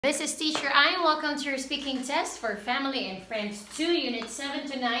This is Teacher I. Welcome to your speaking test for Family and Friends 2, Unit 7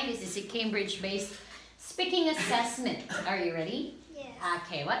 to 9. This is a Cambridge-based speaking assessment. Are you ready? Yes.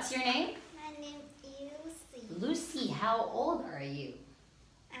 Okay, what's your name? My name is Lucy. Lucy, how old are you?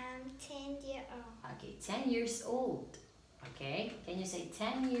 I'm 10 years old. Okay, 10 years old. Okay, can you say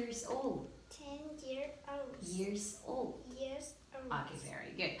 10 years old? 10 years old. Years old. Years old. Okay,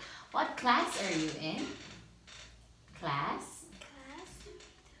 very good. What class are you in? Class?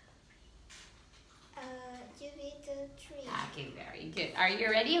 Division 3. Okay, very good. Are you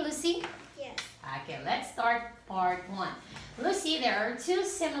ready, Lucy? Yes. Okay, let's start part 1. Lucy, there are two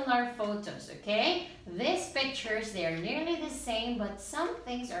similar photos, okay? These pictures, they are nearly the same, but some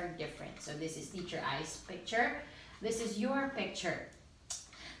things are different. So this is Teacher I's picture. This is your picture.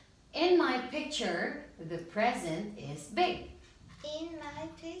 In my picture, the present is big. In my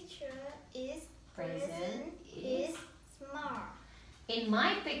picture, is Present is small. In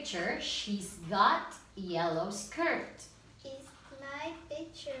my picture, she's got yellow skirt. In my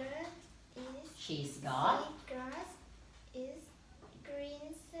picture, is She's got grass is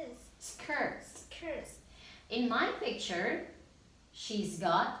green skirt. skirts. In my picture, she's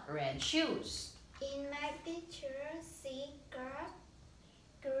got red shoes. In my picture, she got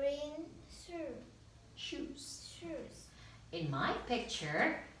green shoes. In my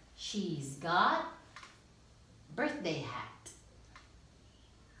picture, she's got birthday hat.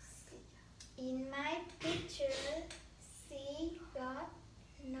 In my picture, she got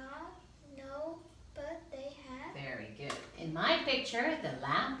no birthday hat. Very good. In my picture, the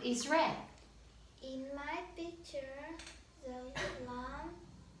lamp is red. In my picture, the lamp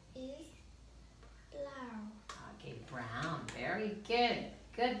is brown. Okay, brown. Very good.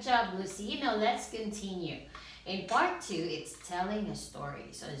 Good job, Lucy. Now let's continue. In part 2, it's telling a story.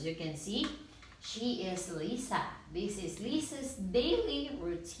 So as you can see, she is Lisa. This is Lisa's daily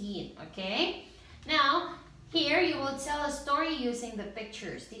routine, okay? Now, here you will tell a story using the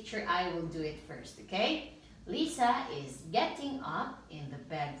pictures. Teacher I will do it first, okay? Lisa is getting up in the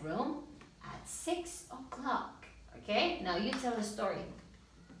bedroom at 6 o'clock, okay? Now you tell a story.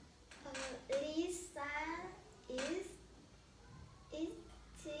 Lisa is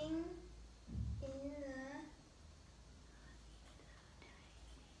eating in the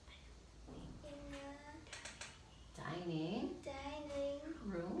Dining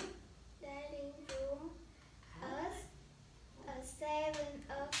room. dining room at 7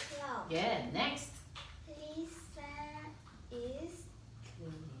 o'clock. Good. Next. Lisa is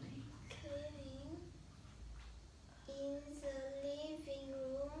cleaning in the living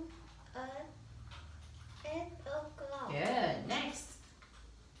room at 8 o'clock. Good. Next.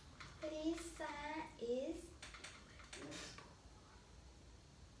 Lisa is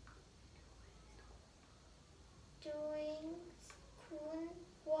doing school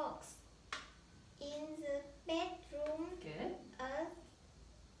works in the bedroom Good. at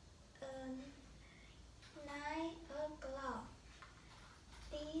 9 o'clock.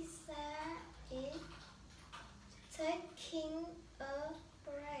 Lisa is taking a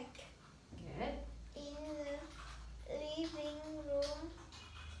break Good. in the living room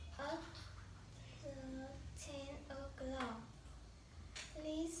at 10 o'clock.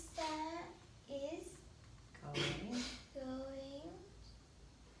 Lisa is Going.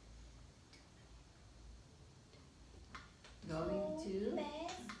 going To.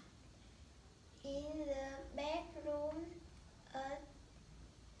 bed in the bedroom at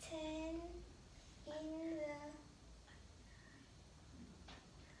 10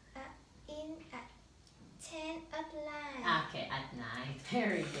 in at 10 at night. Okay, at night.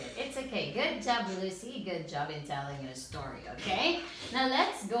 Very good. It's okay. Good job, Lucy. Good job in telling a story, okay? Now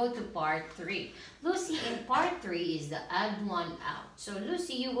let's go to part 3. Lucy, in part 3 is the add one out. So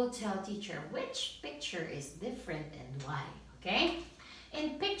Lucy, you will tell teacher which picture is different and why, okay?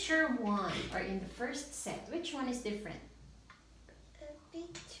 In picture 1, or in the first set, which one is different?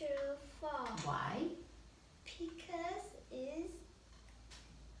 Picture 4. Why? Because is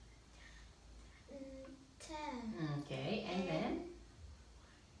 10. Okay, and then?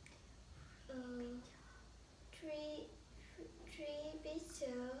 Three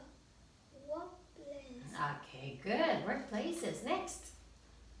picture workplace. Okay, good. Workplaces. Next.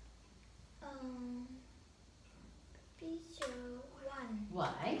 Picture 1.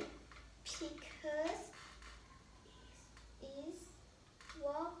 Why? Because is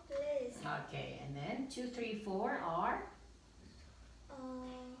workplace. Okay, and then 2, 3, 4 are?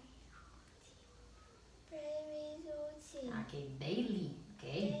 Very routine. Okay, daily.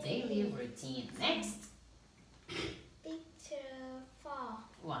 Okay, daily routine. Next. Picture 4.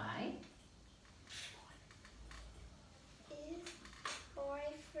 Why? Is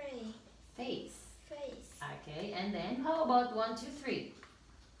boyfriend. Face. Face. Okay, and then how about 1, 2, 3?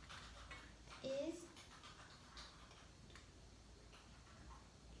 Is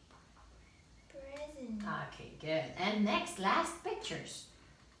present. Okay, good. And next, last pictures.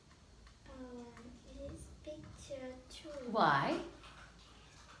 Is picture 2. Why?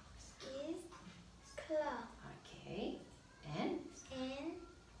 Is clock. Okay, and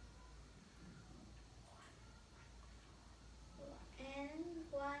And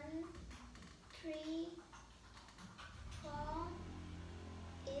 1, 3, 4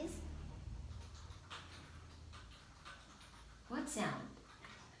 is what sound?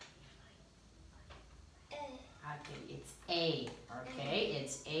 A. Okay, it's A. Okay,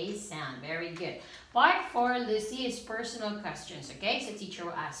 it's A sound. Very good. Part 4, Lucy, is personal questions. Okay, so teacher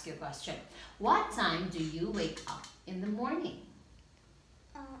will ask you a question. What time do you wake up in the morning?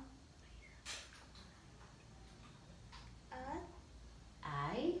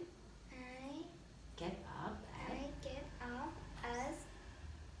 I get up I at get up as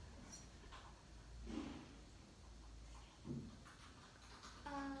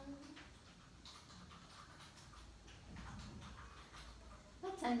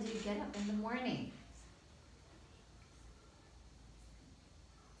what time do you get up in the morning?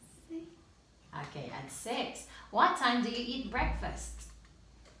 6. Okay, at 6. What time do you eat breakfast?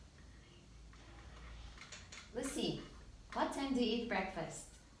 Lucy, what time do you eat breakfast?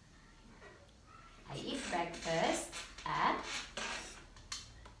 I eat breakfast at...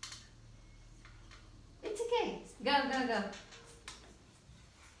 It's okay. Go, go, go.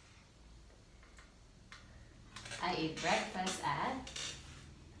 I eat breakfast at...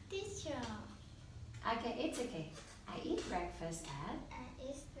 Teacher. Okay, it's okay. I eat breakfast at... I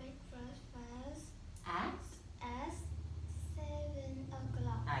eat breakfast At... at 7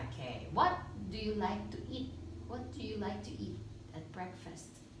 o'clock. Okay. What do you like to eat? What do you like to eat at breakfast?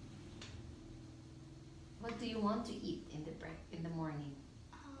 What do you want to eat in the morning?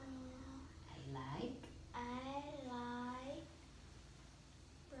 I like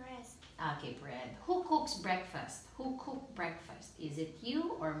bread. Okay, bread. Who cooks breakfast? Who cook breakfast? Is it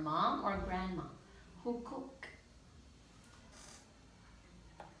you or mom or grandma? Who cook?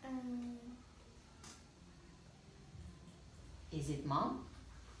 Is it mom?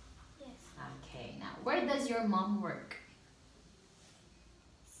 Yes. Okay, now where does your mom work?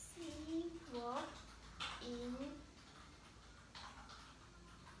 She work in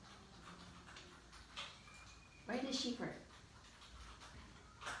Where does she work?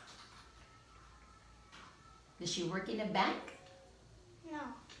 Does she work in a bank? no.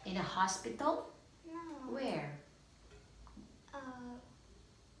 In a hospital? No. Where?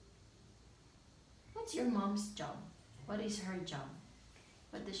 What's your mom's job? What is her job?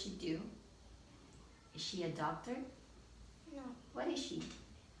 What does she do? Is she a doctor? No. What is she?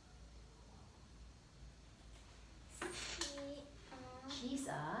 She's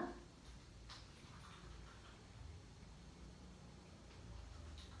a...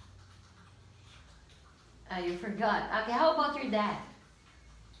 you forgot. Okay, how about your dad?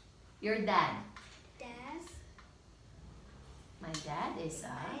 Your dad. Dad. My dad is a...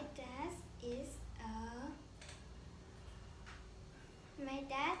 My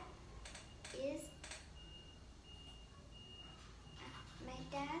dad is My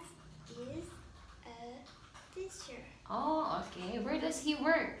dad is a teacher. Oh, okay. Where does he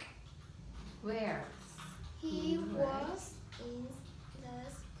work? Where? He works in the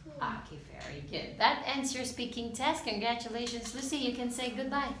school. Okay, very good. That ends your speaking test. Congratulations, Lucy. You can say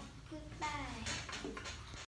goodbye.